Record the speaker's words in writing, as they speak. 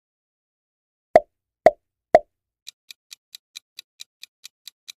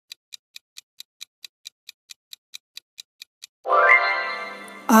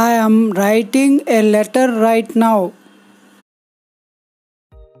I am writing a letter right now.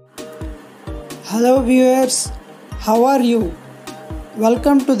 Hello viewers, how are you?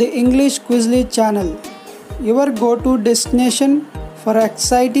 Welcome to the English Quizly channel, your go-to destination for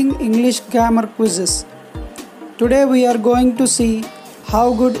exciting English grammar quizzes. Today we are going to see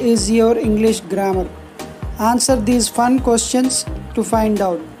how good is your English grammar. Answer these fun questions to find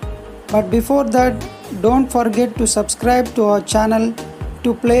out. But before that, don't forget to subscribe to our channel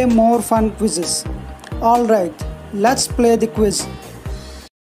to play more fun quizzes. Alright, let's play the quiz.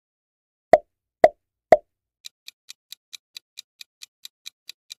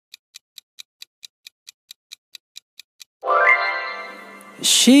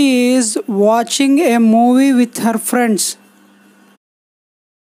 She is watching a movie with her friends.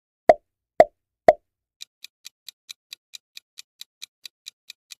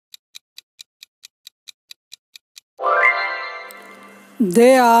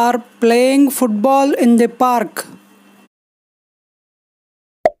 They are playing football in the park.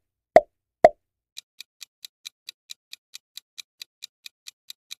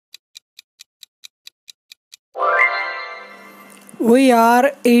 We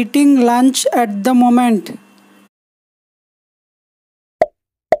are eating lunch at the moment.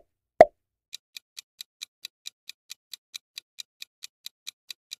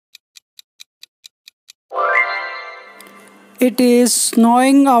 It is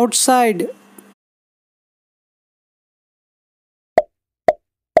snowing outside.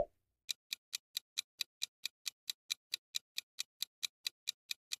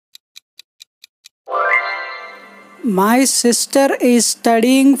 My sister is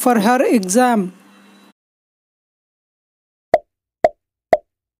studying for her exam.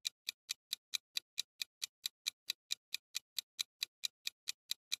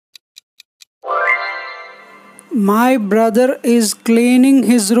 My brother is cleaning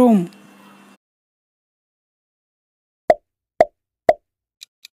his room.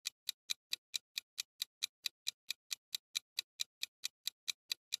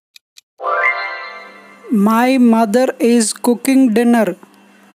 My mother is cooking dinner.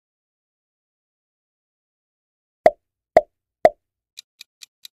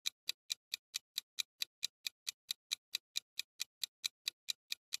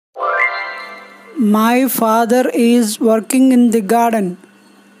 My father is working in the garden.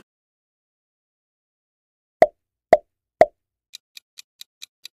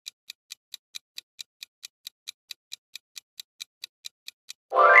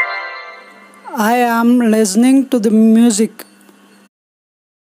 I am listening to the music.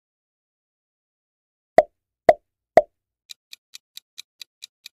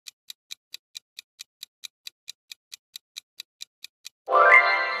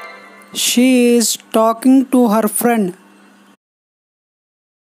 She is talking to her friend.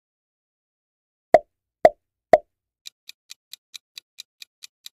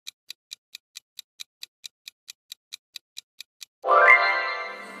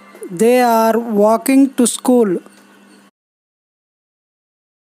 They are walking to school.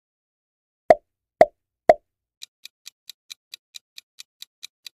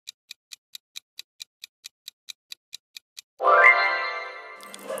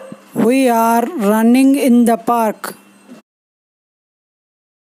 We are running in the park.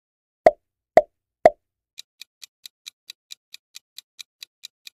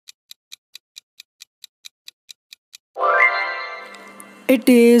 It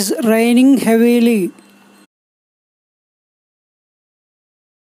is raining heavily.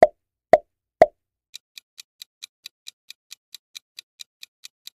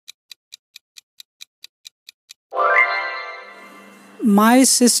 My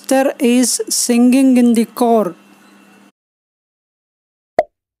sister is singing in the car.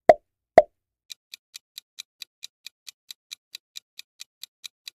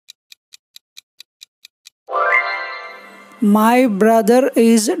 My brother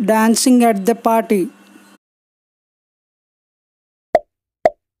is dancing at the party.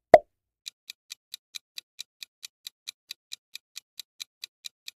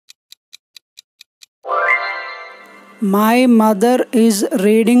 My mother is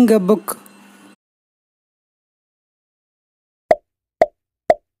reading a book.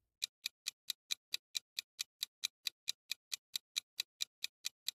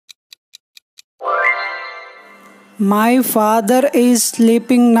 My father is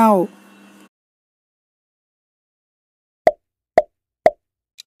sleeping now.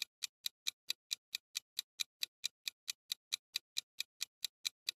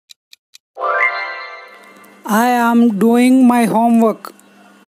 I am doing my homework.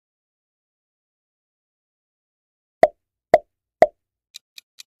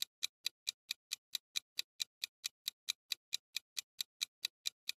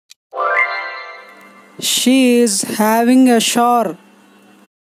 She is having a shower.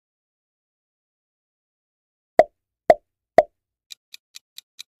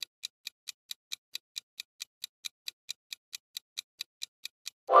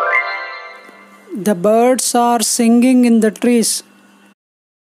 The birds are singing in the trees.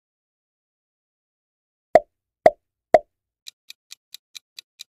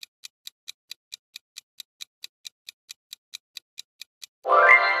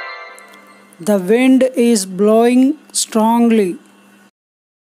 The wind is blowing strongly.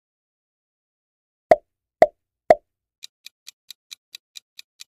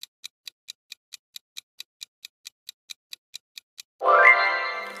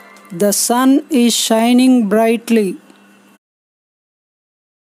 The sun is shining brightly.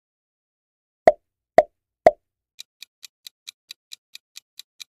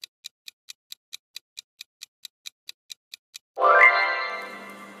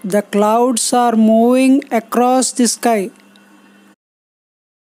 The clouds are moving across the sky.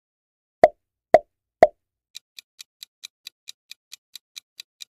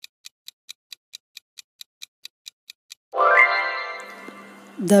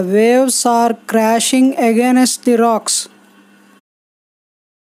 The waves are crashing against the rocks.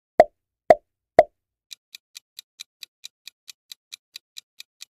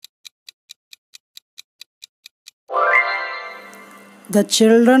 The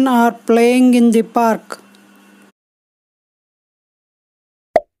children are playing in the park.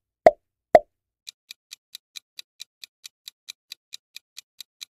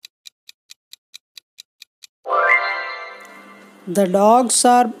 The dogs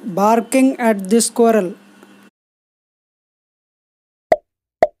are barking at the squirrel.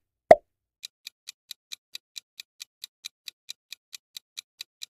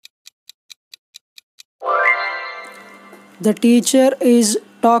 The teacher is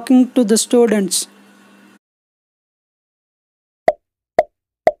talking to the students.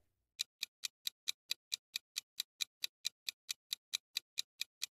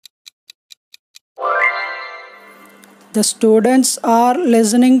 The students are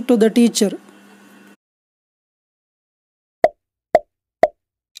listening to the teacher.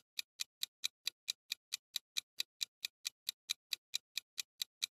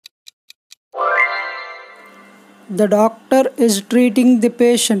 The doctor is treating the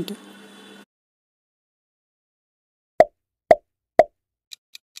patient.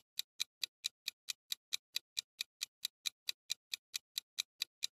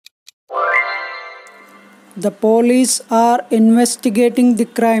 The police are investigating the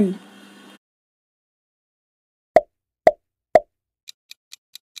crime.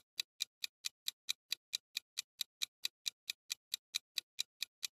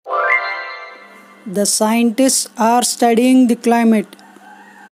 The scientists are studying the climate.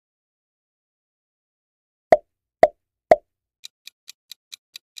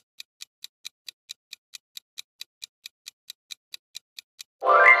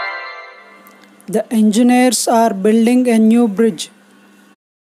 The engineers are building a new bridge.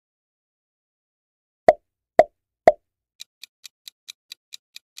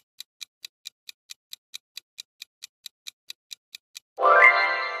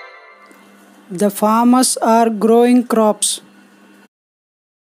 The farmers are growing crops.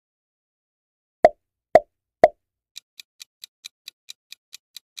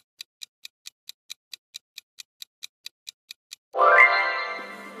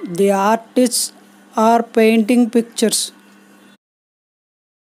 The artists are painting pictures.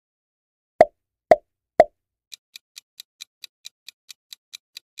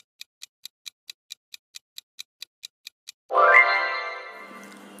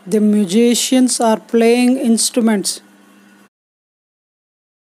 The musicians are playing instruments.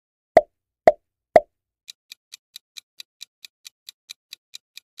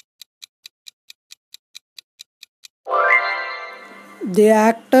 The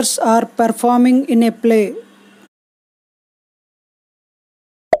actors are performing in a play.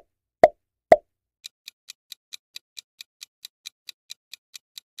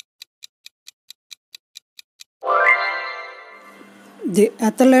 The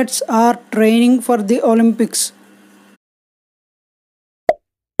athletes are training for the Olympics.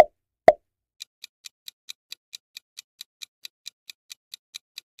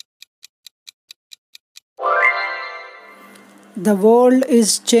 The world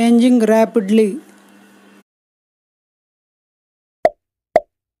is changing rapidly.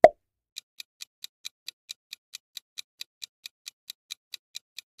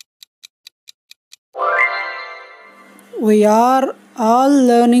 We are all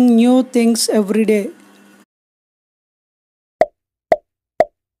learning new things every day.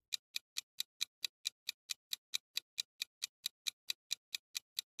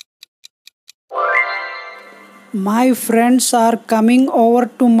 My friends are coming over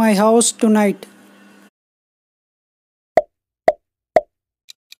to my house tonight.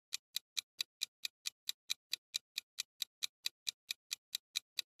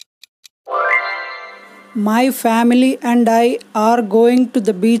 My family and I are going to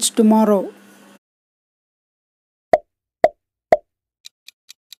the beach tomorrow.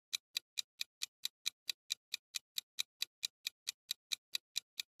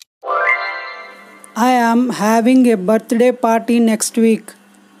 I am having a birthday party next week.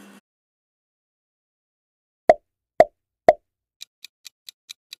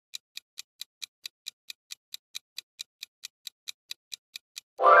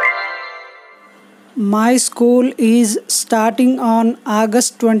 My school is starting on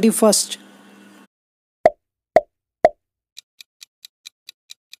August 21st.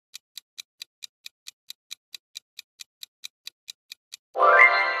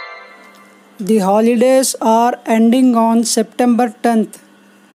 The holidays are ending on September 10th.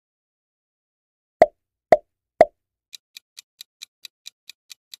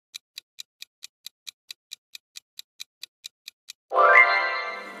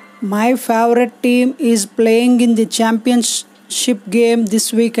 My favorite team is playing in the championship game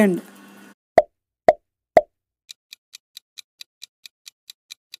this weekend.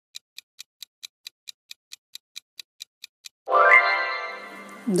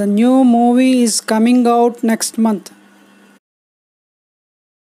 The new movie is coming out next month.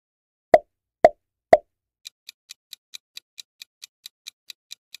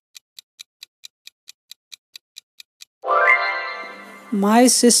 My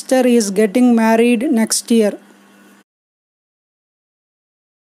sister is getting married next year.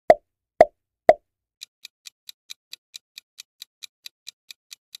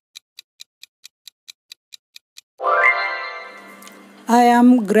 I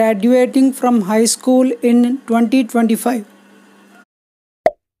am graduating from high school in 2025.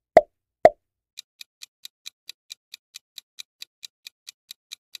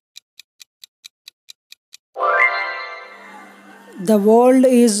 The world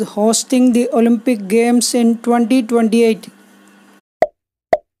is hosting the Olympic Games in 2028.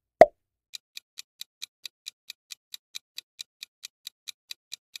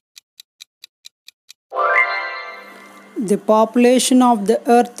 The population of the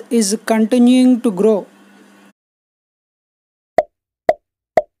earth is continuing to grow.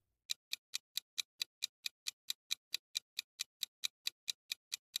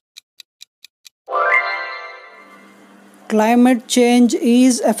 Climate change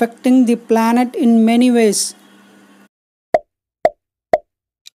is affecting the planet in many ways.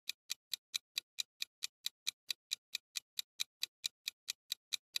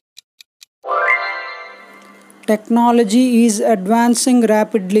 Technology is advancing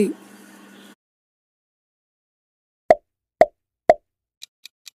rapidly.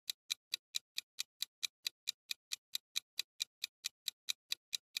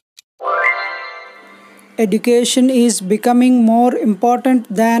 Education is becoming more important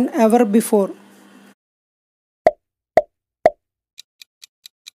than ever before.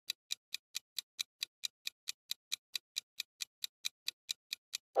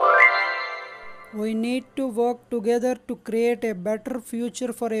 We need to work together to create a better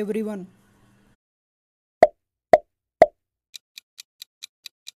future for everyone.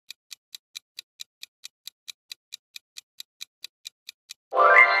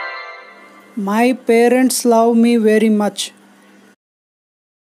 My parents love me very much.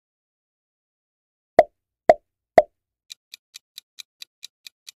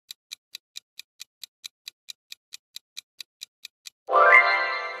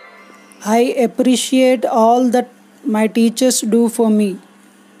 I appreciate all that my teachers do for me.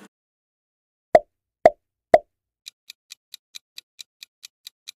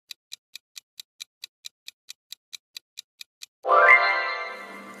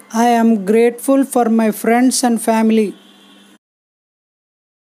 I am grateful for my friends and family.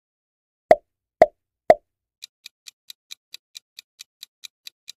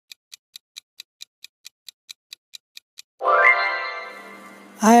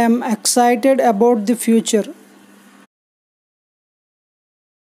 I am excited about the future.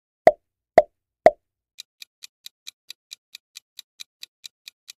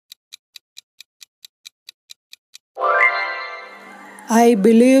 I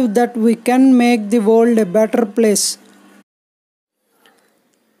believe that we can make the world a better place.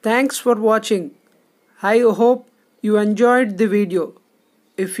 Thanks for watching. I hope you enjoyed the video.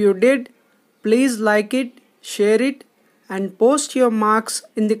 If you did, please like it, share it, and post your marks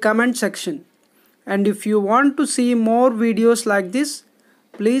in the comment section. And if you want to see more videos like this,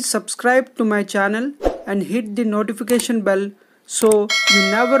 please subscribe to my channel and hit the notification bell so you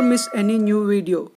never miss any new video.